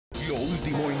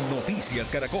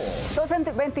Noticias Caracol.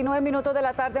 2:29 de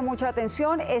la tarde, mucha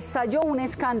atención. Estalló un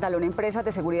escándalo en empresas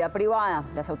de seguridad privada.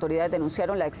 Las autoridades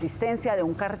denunciaron la existencia de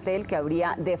un cartel que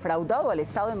habría defraudado al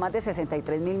Estado en más de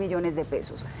 63.000 millones de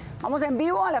pesos. Vamos en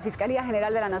vivo a la Fiscalía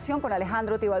General de la Nación con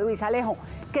Alejandro Tibaduiz. Alejo,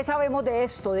 ¿qué sabemos de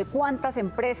esto? ¿De cuántas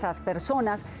empresas,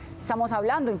 personas estamos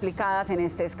hablando implicadas en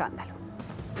este escándalo?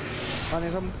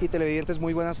 Vanessa y televidentes,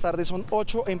 muy buenas tardes. Son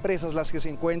 8 empresas las que se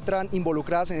encuentran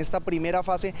involucradas en esta primera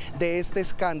fase de este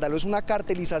escándalo. Es una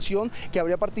cartelización que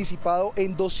habría participado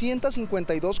en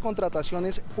 252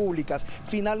 contrataciones públicas.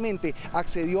 Finalmente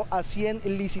accedió a 100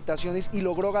 licitaciones y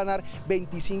logró ganar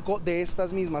 25 de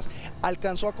estas mismas.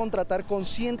 Alcanzó a contratar con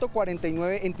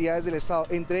 149 entidades del Estado,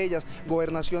 entre ellas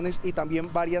gobernaciones y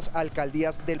también varias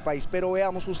alcaldías del país. Pero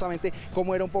veamos justamente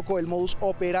cómo era un poco el modus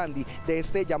operandi de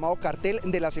este llamado cartel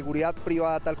de la seguridad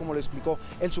privada, tal como lo explicó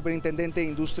el superintendente de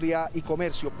Industria y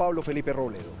Comercio, Pablo Felipe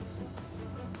Robledo.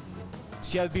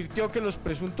 Se advirtió que los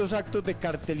presuntos actos de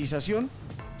cartelización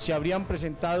se habrían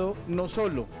presentado no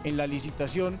solo en la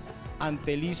licitación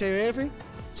ante el ICBF,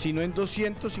 sino en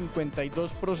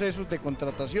 252 procesos de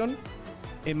contratación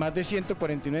en más de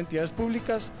 149 entidades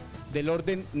públicas del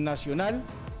orden nacional,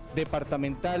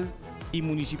 departamental y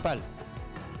municipal.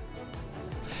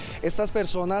 Estas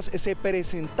personas se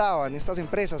presentaban, estas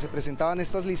empresas se presentaban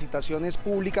estas licitaciones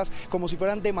públicas como si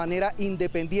fueran de manera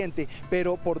independiente,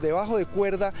 pero por debajo de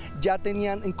cuerda ya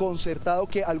tenían concertado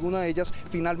que alguna de ellas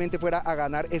finalmente fuera a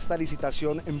ganar esta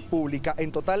licitación pública.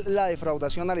 En total, la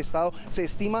defraudación al Estado se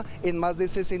estima en más de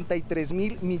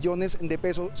 63.000 millones de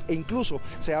pesos e incluso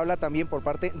se habla también por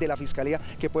parte de la Fiscalía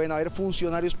que pueden haber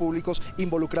funcionarios públicos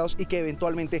involucrados y que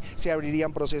eventualmente se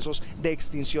abrirían procesos de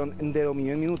extinción de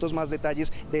dominio. En minutos más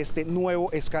detalles de este nuevo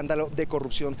escándalo de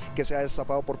corrupción que se ha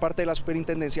destapado por parte de la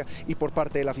Superintendencia y por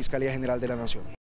parte de la Fiscalía General de la Nación.